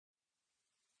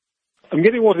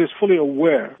Umgeni Water is fully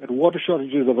aware that water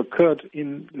shortages have occurred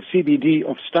in the CBD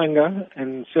of Stanger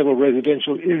and several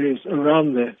residential areas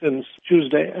around there since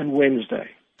Tuesday and Wednesday.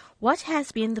 What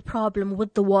has been the problem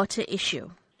with the water issue?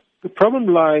 The problem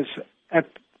lies at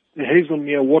the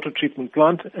Hazelmere water treatment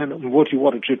plant and Umvoti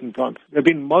water treatment plant. There have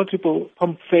been multiple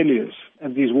pump failures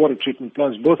at these water treatment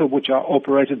plants, both of which are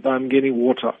operated by Umgeni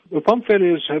Water. The pump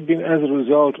failures have been as a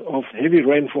result of heavy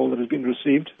rainfall that has been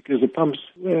received because the pumps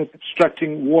were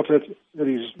extracting water that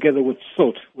is together with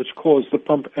silt, which caused the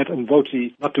pump at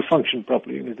Umvoti not to function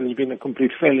properly, and it has been a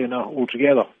complete failure now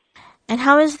altogether. And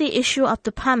how has the issue of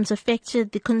the pumps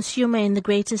affected the consumer in the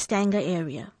greater Stanger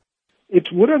area? It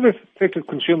would have affected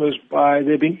consumers by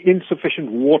there being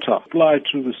insufficient water applied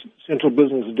to the central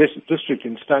business district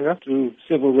in Stanger to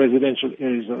several residential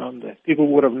areas around there. People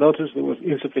would have noticed there was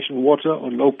insufficient water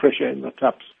or low pressure in the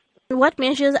taps. What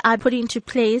measures are put into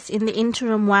place in the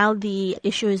interim while the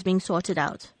issue is being sorted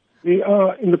out? We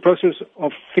are in the process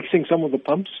of fixing some of the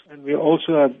pumps, and we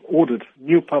also have ordered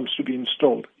new pumps to be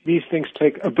installed. These things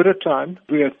take a bit of time.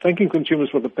 We are thanking consumers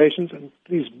for the patience, and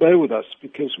please bear with us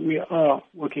because we are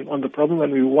working on the problem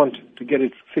and we want to get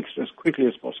it fixed as quickly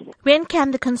as possible. When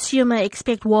can the consumer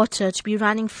expect water to be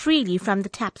running freely from the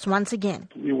taps once again?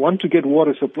 We want to get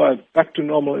water supply back to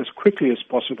normal as quickly as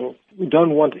possible. We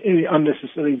don't want any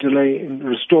unnecessary delay in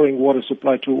restoring water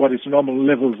supply to what its normal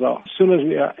levels are. As soon as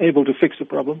we are able to fix the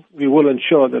problem, we will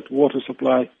ensure that water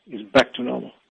supply is back to normal.